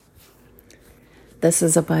This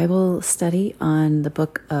is a Bible study on the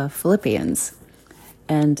book of Philippians.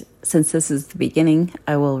 And since this is the beginning,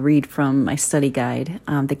 I will read from my study guide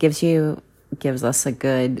that gives us a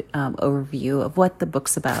good overview of what the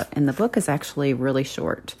book's about. And the book is actually really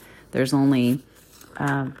short. There's only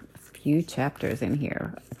a few chapters in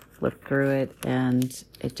here. I flipped through it and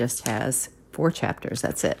it just has 4 chapters.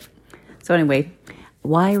 That's it. So anyway,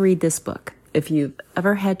 why read this book? If you've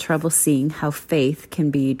ever had trouble seeing how faith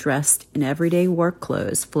can be dressed in everyday work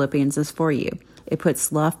clothes, Philippians is for you. It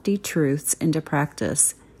puts lofty truths into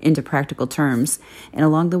practical terms, and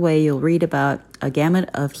along the way you'll read about a gamut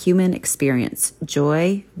of human experience: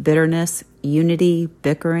 joy, bitterness, unity,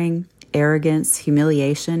 bickering, arrogance,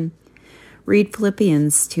 humiliation. Read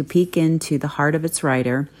Philippians to peek into the heart of its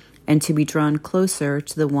writer and to be drawn closer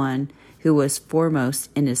to the one who was foremost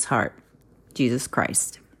in his heart, Jesus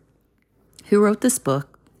Christ. Who wrote this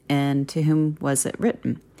book, and to whom was it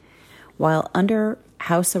written? While under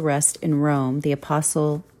house arrest in Rome, the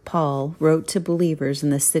Apostle Paul wrote to believers in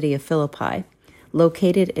the city of Philippi,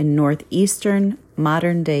 located in northeastern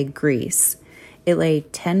modern-day Greece. It lay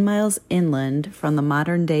 10 miles inland from the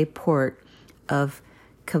modern-day port of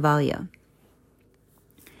Cavalia.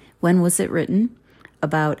 When was it written?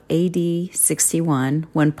 About AD 61,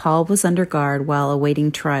 when Paul was under guard while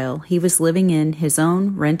awaiting trial. He was living in his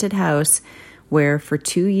own rented house where for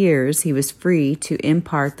 2 years he was free to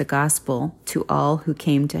impart the gospel to all who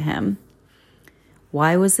came to him.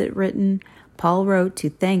 Why was it written? Paul wrote to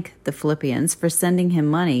thank the Philippians for sending him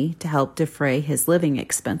money to help defray his living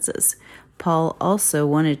expenses. Paul also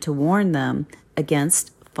wanted to warn them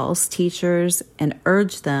against false teachers and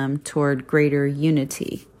urge them toward greater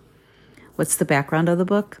unity. What's the background of the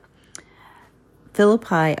book?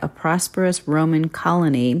 Philippi, a prosperous Roman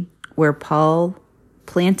colony where Paul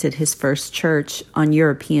planted his first church on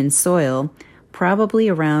European soil, probably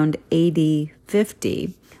around AD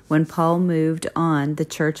 50. When Paul moved on, the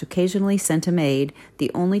church occasionally sent him aid, the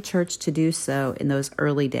only church to do so in those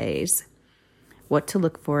early days. What to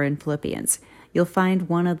look for in Philippians? You'll find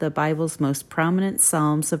one of the Bible's most prominent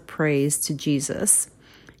psalms of praise to Jesus.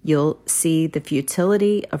 You'll see the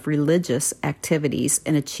futility of religious activities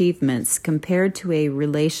and achievements compared to a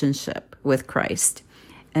relationship with Christ.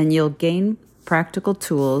 And you'll gain practical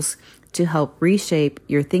tools to help reshape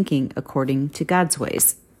your thinking according to God's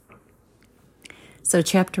ways. So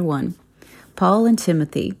chapter 1, Paul and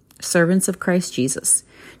Timothy, servants of Christ Jesus,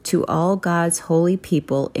 to all God's holy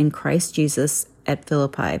people in Christ Jesus at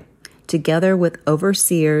Philippi, together with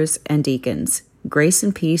overseers and deacons, grace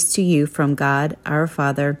and peace to you from God our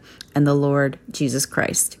Father and the Lord Jesus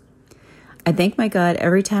Christ. I thank my God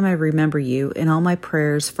every time I remember you. In all my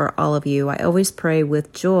prayers for all of you, I always pray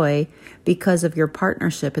with joy because of your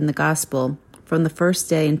partnership in the gospel from the first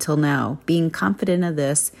day until now, being confident of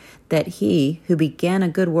this, that he who began a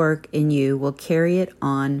good work in you will carry it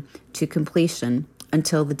on to completion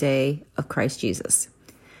until the day of Christ Jesus.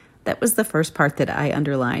 That was the first part that I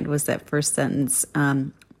underlined, was that first sentence,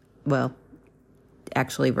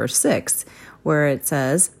 actually verse 6, where it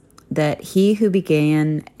says that he who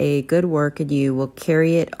began a good work in you will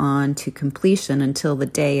carry it on to completion until the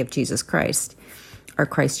day of Jesus Christ, or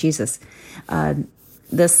Christ Jesus.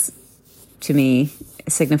 This, to me,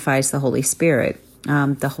 signifies the Holy Spirit.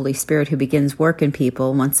 The Holy Spirit who begins work in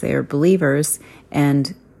people once they are believers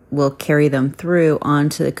and will carry them through on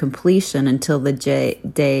to the completion until the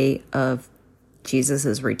day of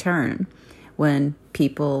Jesus' return, when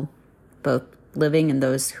people, both living and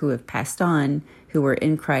those who have passed on, who were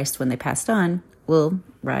in Christ when they passed on, will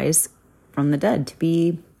rise from the dead to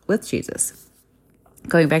be with Jesus.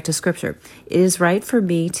 Going back to Scripture, it is right for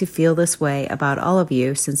me to feel this way about all of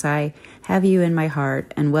you, since I have you in my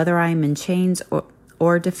heart, and whether I am in chains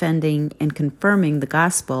or defending and confirming the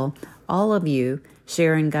gospel, all of you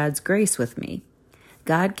share in God's grace with me.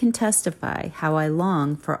 God can testify how I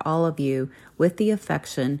long for all of you with the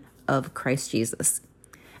affection of Christ Jesus.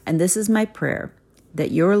 And this is my prayer, that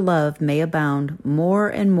your love may abound more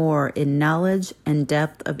and more in knowledge and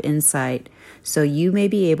depth of insight, so you may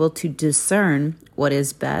be able to discern what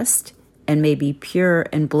is best and may be pure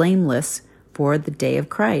and blameless for the day of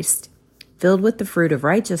Christ, filled with the fruit of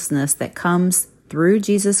righteousness that comes through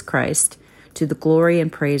Jesus Christ to the glory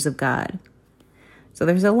and praise of God. So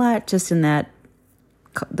there's a lot just in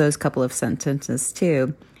those couple of sentences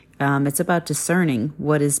too. It's about discerning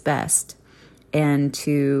what is best, and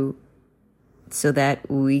so that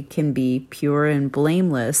we can be pure and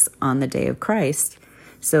blameless on the day of Christ.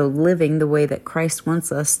 So living the way that Christ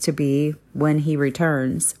wants us to be when he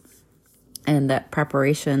returns, and that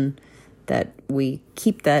preparation, that we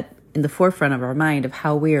keep that in the forefront of our mind of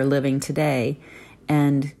how we are living today,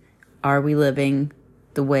 and are we living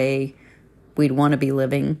the way we'd want to be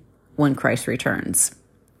living when Christ returns?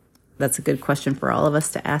 That's a good question for all of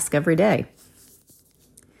us to ask every day.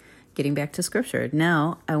 Getting back to scripture.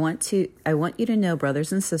 Now, I want you to know,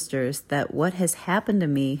 brothers and sisters, that what has happened to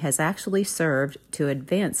me has actually served to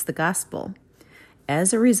advance the gospel.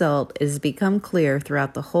 As a result, it has become clear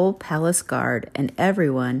throughout the whole palace guard and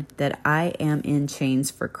everyone that I am in chains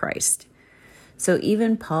for Christ. So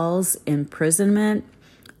even Paul's imprisonment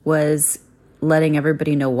was letting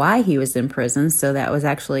everybody know why he was in prison. So that was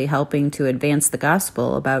actually helping to advance the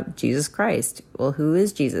gospel about Jesus Christ. Well, who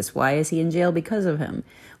is Jesus? Why is he in jail because of him?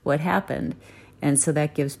 What happened? And so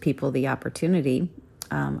that gives people the opportunity,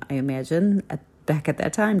 I imagine, back at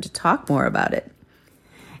that time, to talk more about it.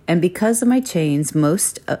 And because of my chains,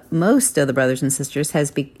 most of the brothers and sisters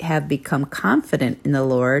have become confident in the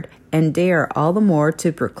Lord and dare all the more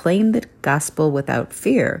to proclaim the gospel without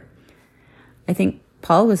fear. I think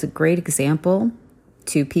Paul was a great example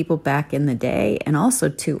to people back in the day and also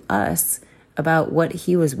to us about what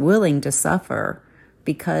he was willing to suffer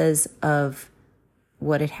because of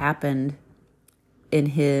what had happened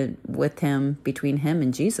between him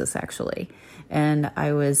and Jesus, actually. And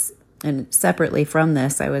separately from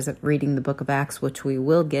this, I was reading the book of Acts, which we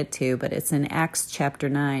will get to, but it's in Acts chapter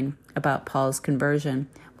 9 about Paul's conversion.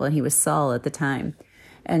 Well, he was Saul at the time.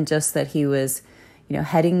 And just that he was,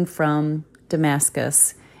 heading from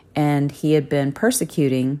Damascus, and he had been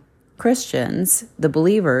persecuting Christians, the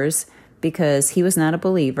believers, because he was not a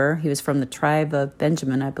believer. He was from the tribe of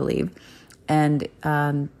Benjamin, I believe. And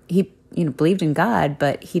he believed in God,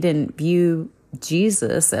 but he didn't view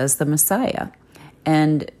Jesus as the Messiah.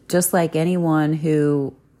 And just like anyone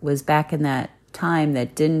who was back in that time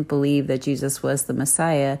that didn't believe that Jesus was the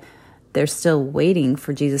Messiah, they're still waiting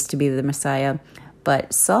for Jesus to be the Messiah.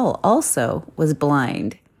 But Saul also was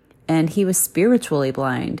blind, and he was spiritually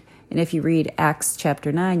blind. And if you read Acts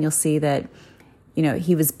chapter 9, you'll see that,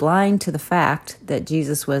 he was blind to the fact that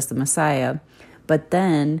Jesus was the Messiah. But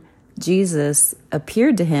then Jesus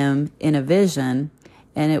appeared to him in a vision,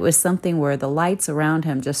 and it was something where the lights around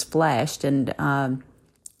him just flashed, and I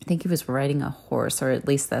think he was riding a horse, or at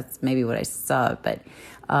least that's maybe what I saw, but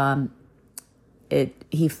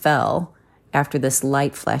he fell after this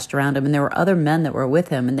light flashed around him, and there were other men that were with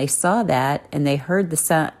him, and they saw that, and they heard the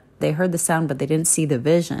sound, but they didn't see the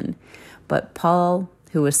vision. But Paul,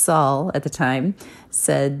 who was Saul at the time,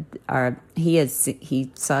 said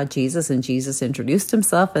he saw Jesus, and Jesus introduced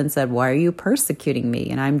himself and said, "Why are you persecuting me?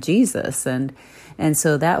 And I'm Jesus." And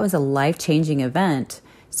so that was a life-changing event.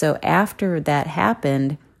 So after that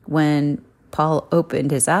happened, when Paul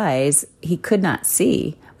opened his eyes, he could not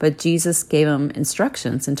see, but Jesus gave him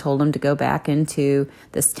instructions and told him to go back into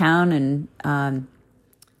this town, and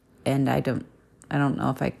I don't know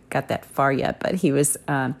if I got that far yet, but he was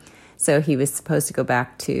so he was supposed to go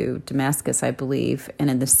back to Damascus, I believe, and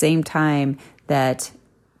at the same time that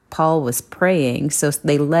Paul was praying, so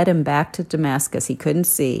they led him back to Damascus. He couldn't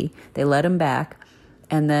see. They led him back,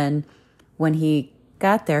 and then when he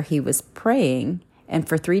got there, he was praying, and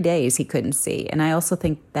for 3 days he couldn't see. And I also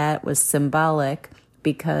think that was symbolic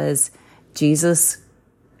because Jesus,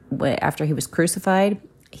 after he was crucified,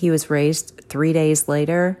 he was raised 3 days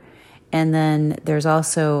later. And then there's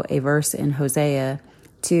also a verse in Hosea,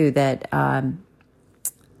 too, that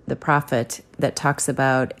the prophet that talks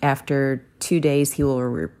about after 2 days he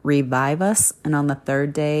will revive us, and on the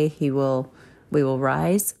third day we will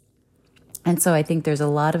rise. And so I think there's a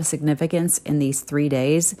lot of significance in these 3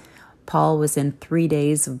 days. Paul was in 3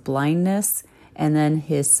 days of blindness, and then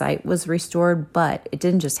his sight was restored, but it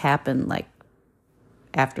didn't just happen like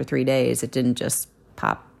after 3 days. It didn't just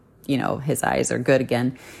pop, his eyes are good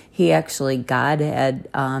again. God had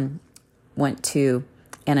went to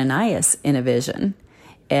Ananias in a vision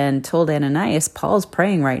and told Ananias, "Paul's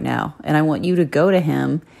praying right now, and I want you to go to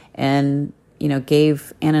him," and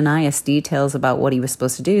gave Ananias details about what he was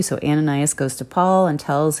supposed to do. So Ananias goes to Paul and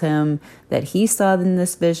tells him that he saw in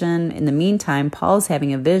this vision. In the meantime, Paul's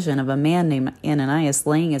having a vision of a man named Ananias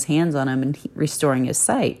laying his hands on him and restoring his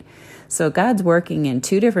sight. So God's working in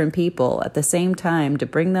two different people at the same time to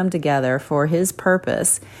bring them together for his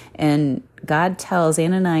purpose. And God tells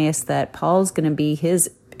Ananias that Paul's going to be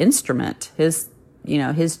his instrument, his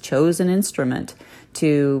chosen instrument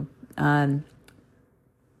to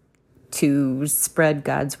spread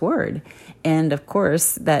God's word. And of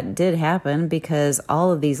course, that did happen because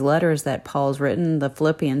all of these letters that Paul's written, the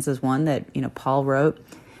Philippians is one that, Paul wrote,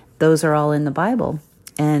 those are all in the Bible.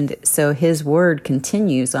 And so his word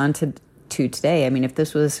continues on to today. I mean, if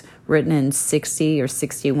this was written in 60 or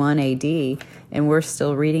 61 AD, and we're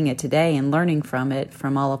still reading it today and learning from it,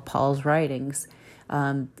 from all of Paul's writings,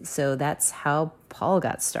 So that's how Paul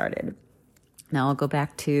got started. Now I'll go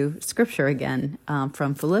back to scripture again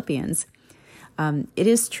from Philippians. It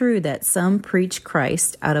is true that some preach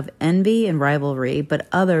Christ out of envy and rivalry, but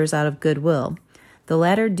others out of goodwill. The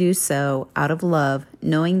latter do so out of love,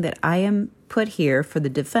 knowing that I am put here for the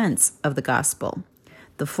defense of the gospel.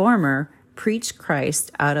 The former preach Christ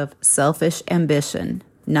out of selfish ambition,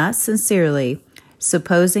 not sincerely,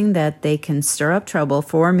 supposing that they can stir up trouble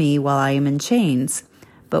for me while I am in chains.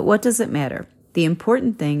 But what does it matter? The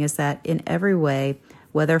important thing is that in every way,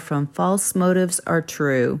 whether from false motives or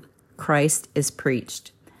true, Christ is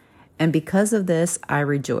preached. And because of this, I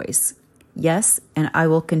rejoice. Yes, and I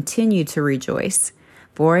will continue to rejoice,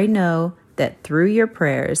 for I know that through your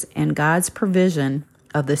prayers and God's provision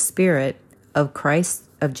of the Spirit of Christ,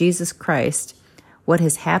 of Jesus Christ, what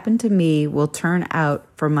has happened to me will turn out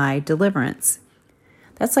for my deliverance.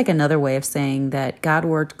 That's like another way of saying that God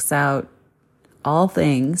works out all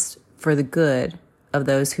things for the good of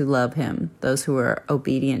those who love him, those who are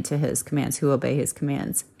obedient to his commands, who obey his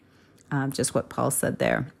commands. Just what Paul said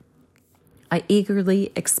there. I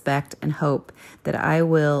eagerly expect and hope that I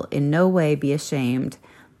will in no way be ashamed,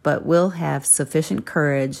 but will have sufficient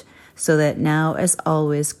courage so that now, as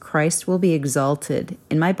always, Christ will be exalted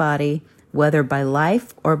in my body, whether by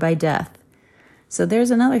life or by death. So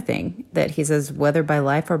there's another thing that he says, whether by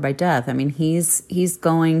life or by death. I mean, he's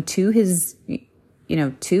going to his,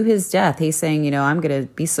 to his death. He's saying, I'm going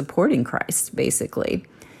to be supporting Christ, basically.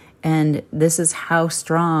 And this is how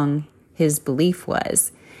strong his belief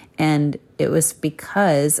was. And it was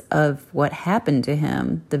because of what happened to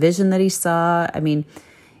him, the vision that he saw. I mean,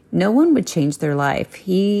 no one would change their life.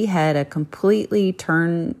 He had a completely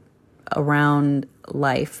turn around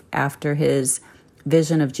life after his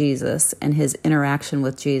vision of Jesus and his interaction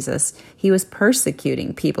with Jesus. He was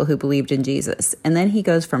persecuting people who believed in Jesus. And then he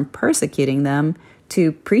goes from persecuting them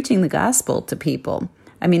to preaching the gospel to people.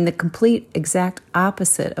 I mean, the complete exact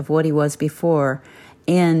opposite of what he was before.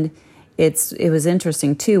 And it was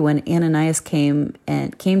interesting too, when Ananias came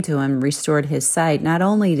to him, restored his sight. Not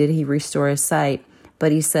only did he restore his sight,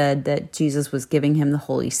 but he said that Jesus was giving him the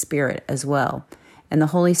Holy Spirit as well. And the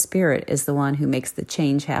Holy Spirit is the one who makes the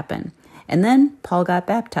change happen. And then Paul got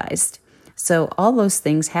baptized. So all those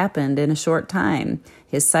things happened in a short time.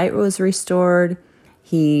 His sight was restored,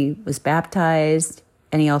 he was baptized,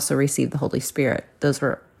 and he also received the Holy Spirit. Those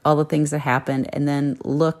were all the things that happened. And then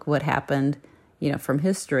look what happened, from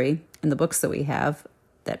history in the books that we have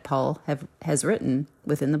that Paul has written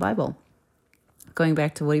within the Bible. Going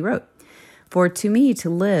back to what he wrote. For to me to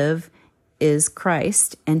live is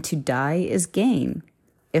Christ, and to die is gain.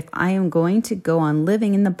 If I am going to go on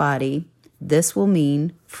living in the body, this will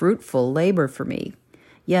mean fruitful labor for me.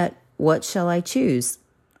 Yet what shall I choose?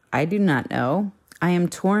 I do not know. I am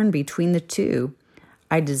torn between the two.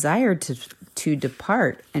 I desire to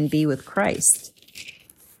depart and be with Christ.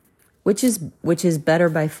 Which is better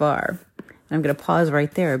by far. And I'm going to pause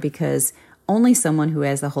right there, because only someone who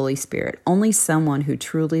has the Holy Spirit, only someone who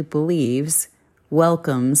truly believes,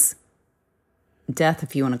 welcomes death,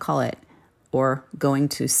 if you want to call it, or going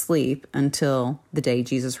to sleep until the day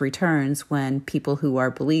Jesus returns, when people who are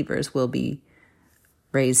believers will be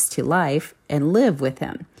raised to life and live with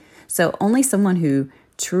him. So only someone who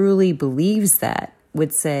truly believes that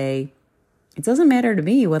would say, it doesn't matter to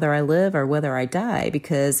me whether I live or whether I die,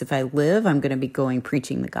 because if I live, I'm going to be going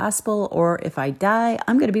preaching the gospel, or if I die,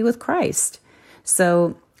 I'm going to be with Christ.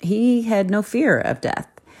 So he had no fear of death.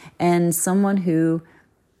 And someone who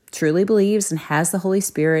truly believes and has the Holy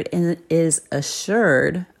Spirit and is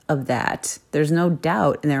assured of that, there's no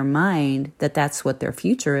doubt in their mind that that's what their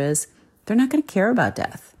future is, they're not going to care about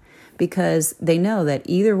death, because they know that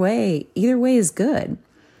either way is good,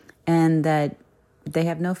 and that they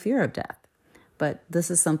have no fear of death. But this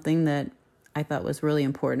is something that I thought was really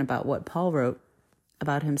important about what Paul wrote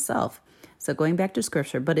about himself. So going back to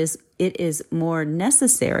scripture, but it is more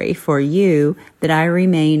necessary for you that I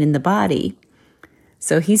remain in the body.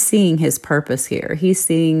 So he's seeing his purpose here. He's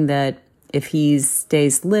seeing that if he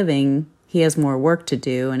stays living, he has more work to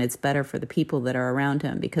do, and it's better for the people that are around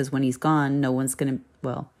him, because when he's gone,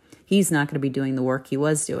 he's not going to be doing the work he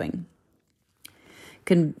was doing.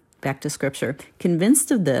 Back to scripture.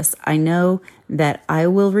 Convinced of this, I know that I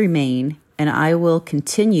will remain, and I will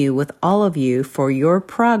continue with all of you for your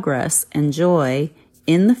progress and joy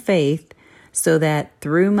in the faith, so that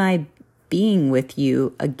through my being with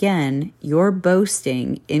you again, your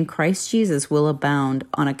boasting in Christ Jesus will abound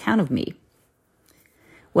on account of me.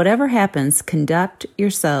 Whatever happens, conduct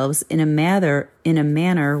yourselves in a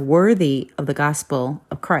manner worthy of the gospel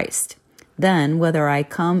of Christ. Then, whether I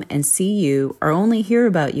come and see you or only hear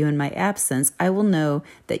about you in my absence, I will know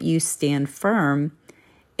that you stand firm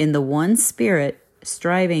in the one Spirit,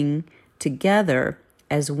 striving together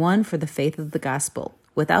as one for the faith of the gospel,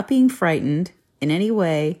 without being frightened in any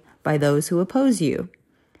way by those who oppose you.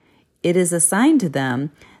 It is a sign to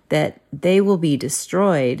them that they will be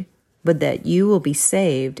destroyed, but that you will be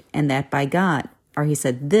saved, and that by God. Or he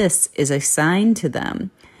said, this is a sign to them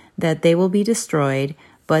that they will be destroyed,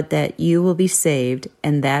 but that you will be saved,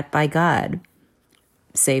 and that by God.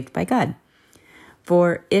 Saved by God.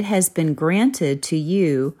 For it has been granted to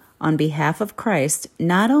you on behalf of Christ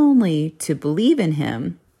not only to believe in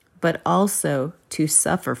him, but also to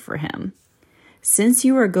suffer for him. Since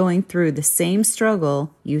you are going through the same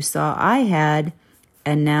struggle you saw I had,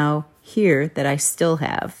 and now hear that I still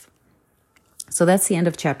have. So that's the end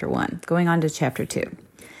of chapter 1. Going on to chapter 2.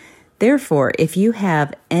 Therefore, if you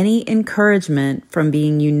have any encouragement from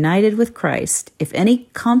being united with Christ, if any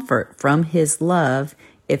comfort from his love,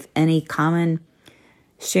 if any common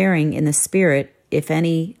sharing in the Spirit, if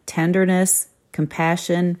any tenderness,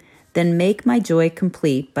 compassion, then make my joy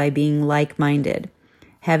complete by being like-minded,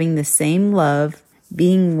 having the same love,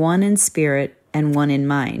 being one in spirit and one in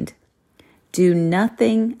mind. Do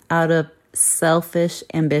nothing out of selfish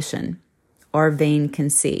ambition or vain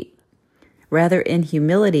conceit. Rather, in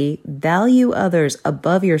humility, value others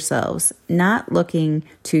above yourselves, not looking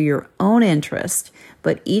to your own interest,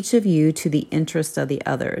 but each of you to the interest of the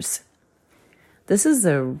others. This is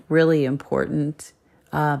a really important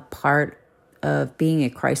part of being a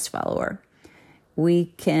Christ follower. We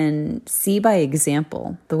can see by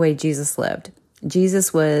example the way Jesus lived.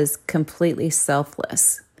 Jesus was completely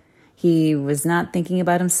selfless. He was not thinking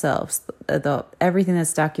about himself. Everything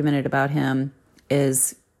that's documented about him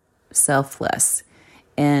is selfless.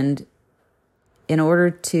 And in order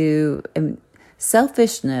to,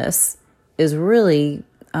 selfishness is really,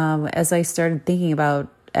 as I started thinking about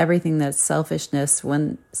everything that's selfishness,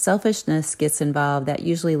 when selfishness gets involved, that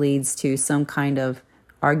usually leads to some kind of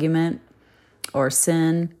argument or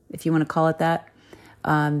sin, if you want to call it that.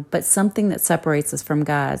 But something that separates us from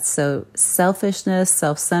God. So selfishness,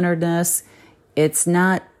 self-centeredness, it's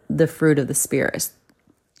not the fruit of the Spirit.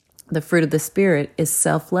 The fruit of the Spirit is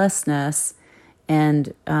selflessness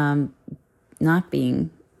and not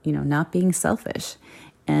being selfish.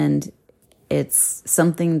 And it's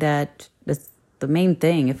something that's the main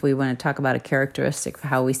thing. If we want to talk about a characteristic of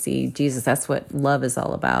how we see Jesus, that's what love is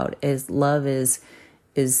all about. Love is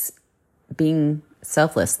being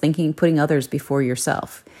selfless, putting others before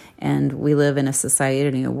yourself. And we live in a society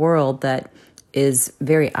and a world that is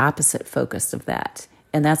very opposite focused of that.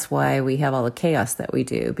 And that's why we have all the chaos that we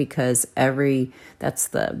do, because that's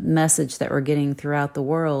the message that we're getting throughout the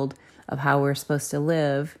world of how we're supposed to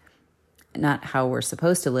live. Not how we're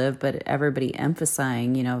supposed to live, but everybody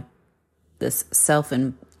emphasizing, this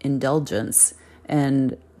self-indulgence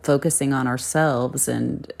and focusing on ourselves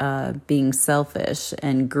and being selfish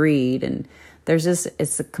and greed. And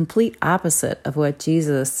it's a complete opposite of what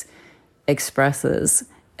Jesus expresses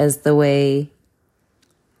as the way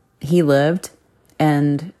he lived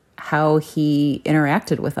and how he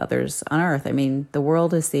interacted with others on earth. I mean, the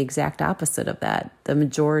world is the exact opposite of that. The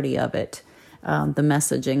majority of it, the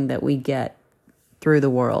messaging that we get through the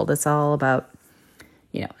world, it's all about,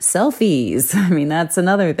 selfies. I mean, that's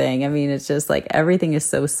another thing. I mean, it's just like everything is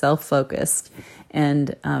so self-focused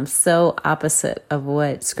and so opposite of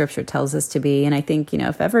what Scripture tells us to be. And I think,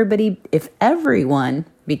 if everyone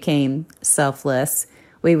became selfless,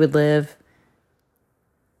 we would live.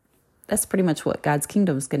 That's pretty much what God's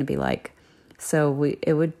kingdom is going to be like. So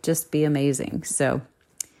it would just be amazing. So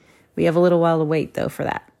we have a little while to wait, though, for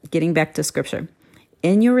that. Getting back to Scripture.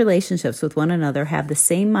 In your relationships with one another, have the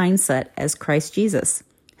same mindset as Christ Jesus,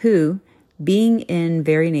 who, being in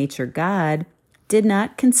very nature God, did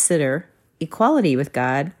not consider equality with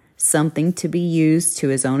God something to be used to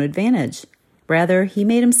his own advantage. Rather, he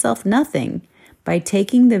made himself nothing by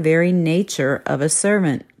taking the very nature of a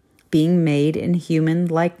servant, being made in human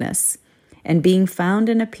likeness. And being found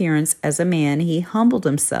in appearance as a man, he humbled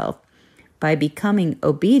himself by becoming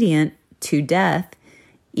obedient to death,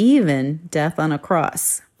 even death on a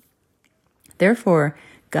cross. Therefore,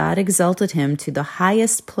 God exalted him to the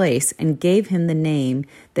highest place and gave him the name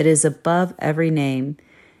that is above every name,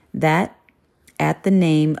 that at the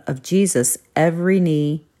name of Jesus every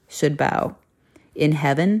knee should bow, in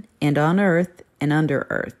heaven and on earth and under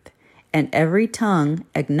earth, and every tongue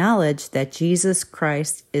acknowledge that Jesus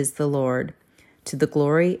Christ is the Lord, to the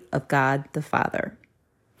glory of God the Father.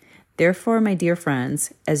 Therefore, my dear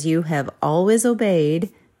friends, as you have always obeyed,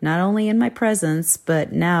 not only in my presence,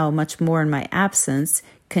 but now much more in my absence,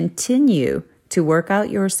 continue to work out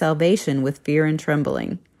your salvation with fear and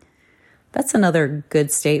trembling. That's another good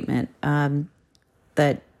statement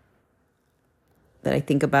that I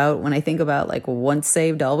think about when I think about like once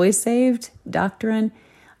saved, always saved doctrine.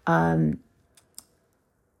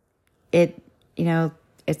 It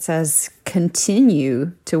says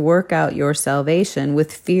continue to work out your salvation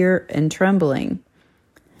with fear and trembling.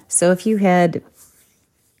 So if you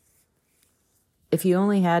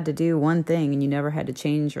only had to do one thing and you never had to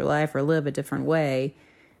change your life or live a different way,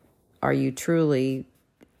 are you truly,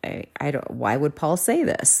 why would Paul say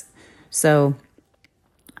this? So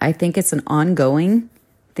I think it's an ongoing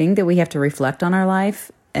thing that we have to reflect on our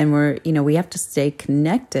life, and we have to stay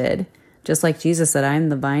connected, just like Jesus said, I am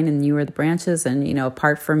the vine and you are the branches, and,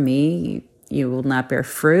 apart from me, you will not bear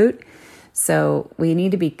fruit. So we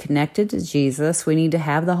need to be connected to Jesus. We need to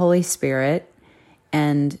have the Holy Spirit,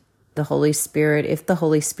 and the Holy Spirit, if the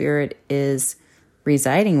Holy Spirit is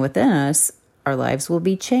residing within us, our lives will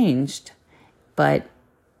be changed. But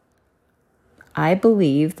I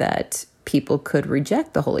believe that people could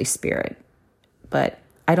reject the Holy Spirit, but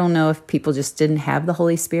I don't know if people just didn't have the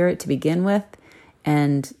Holy Spirit to begin with,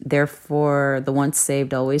 and therefore the once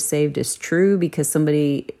saved, always saved is true, because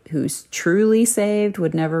somebody who's truly saved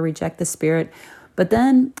would never reject the Spirit. But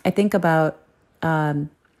then I think about Solomon,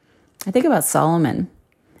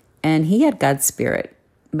 and he had God's Spirit,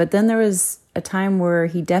 but then there was a time where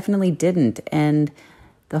he definitely didn't, and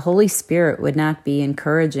the Holy Spirit would not be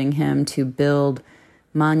encouraging him to build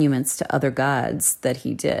monuments to other gods that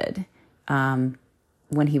he did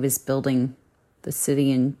when he was building the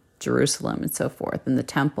city in Jerusalem and so forth, and the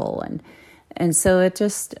temple. And so it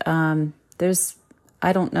just,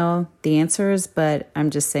 I don't know the answers, but I'm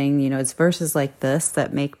just saying, it's verses like this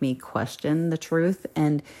that make me question the truth.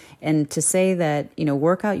 And to say that,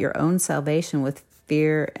 work out your own salvation with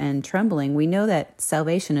fear and trembling, we know that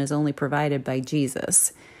salvation is only provided by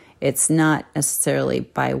Jesus. It's not necessarily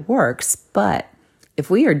by works, but if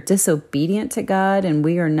we are disobedient to God and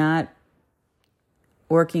we are not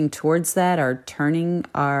working towards that, or turning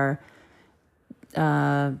our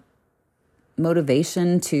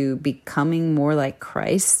motivation to becoming more like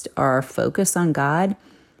Christ, or our focus on God,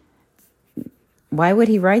 why would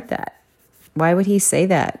he write that? Why would he say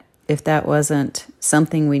that if that wasn't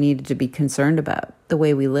something we needed to be concerned about, the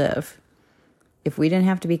way we live? If we didn't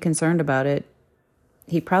have to be concerned about it,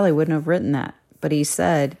 he probably wouldn't have written that. But he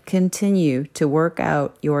said, continue to work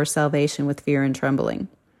out your salvation with fear and trembling.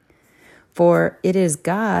 For it is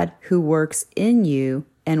God who works in you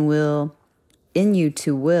and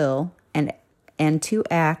to will and to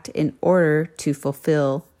act in order to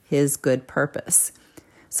fulfill his good purpose.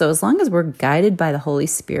 So as long as we're guided by the Holy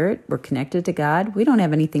Spirit, we're connected to God, we don't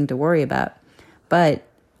have anything to worry about. But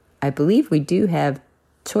I believe we do have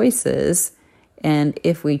choices, and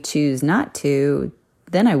if we choose not to,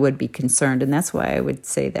 then I would be concerned. And that's why I would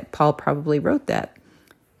say that Paul probably wrote that.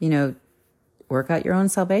 Work out your own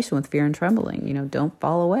salvation with fear and trembling. Don't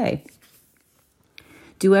fall away.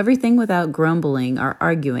 Do everything without grumbling or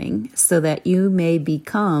arguing, so that you may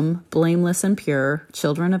become blameless and pure,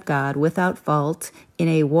 children of God, without fault, in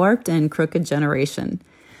a warped and crooked generation.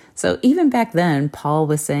 So even back then, Paul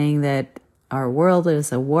was saying that our world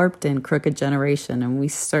is a warped and crooked generation, and we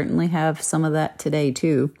certainly have some of that today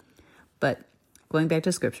too. But going back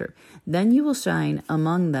to Scripture, then you will shine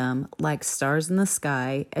among them like stars in the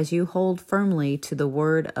sky as you hold firmly to the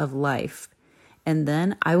word of life. And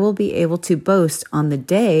then I will be able to boast on the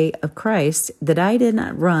day of Christ that I did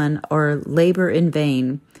not run or labor in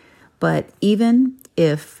vain. But even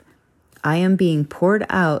if I am being poured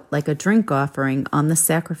out like a drink offering on the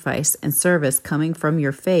sacrifice and service coming from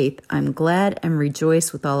your faith, I'm glad and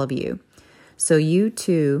rejoice with all of you. So you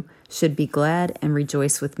too should be glad and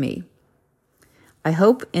rejoice with me. I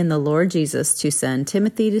hope in the Lord Jesus to send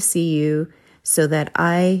Timothy to see you, so that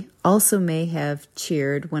I also may have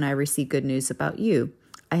cheered when I receive good news about you.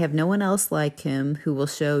 I have no one else like him who will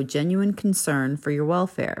show genuine concern for your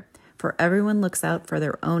welfare, for everyone looks out for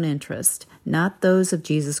their own interest, not those of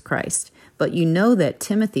Jesus Christ. But you know that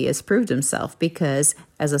Timothy has proved himself, because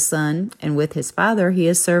as a son and with his father he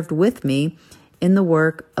has served with me in the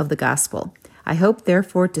work of the gospel. I hope,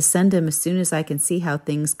 therefore, to send him as soon as I can see how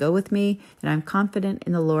things go with me, and I'm confident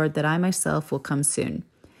in the Lord that I myself will come soon.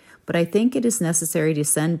 But I think it is necessary to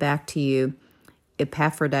send back to you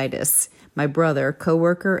Epaphroditus, my brother,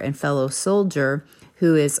 co-worker, and fellow soldier,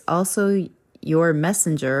 who is also your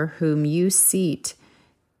messenger, whom you sent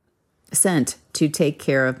to take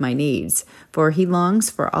care of my needs. For he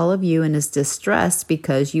longs for all of you and is distressed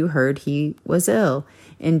because you heard he was ill.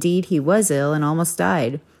 Indeed, he was ill and almost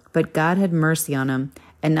died, but God had mercy on him,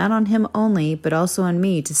 and not on him only, but also on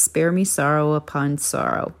me, to spare me sorrow upon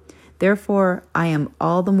sorrow. Therefore, I am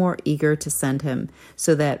all the more eager to send him,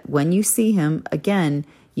 so that when you see him again,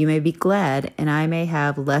 you may be glad, and I may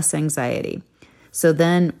have less anxiety. So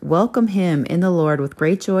then, welcome him in the Lord with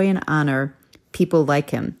great joy and honor, people like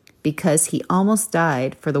him, because he almost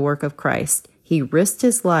died for the work of Christ. He risked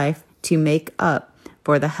his life to make up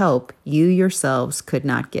for the help you yourselves could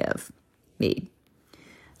not give me.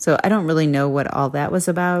 So I don't really know what all that was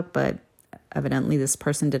about, but evidently this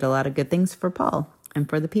person did a lot of good things for Paul and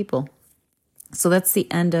for the people. So that's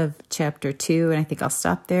the end of chapter 2, and I think I'll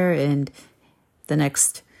stop there, and the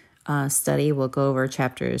next study we'll go over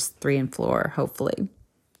chapters 3 and 4, hopefully.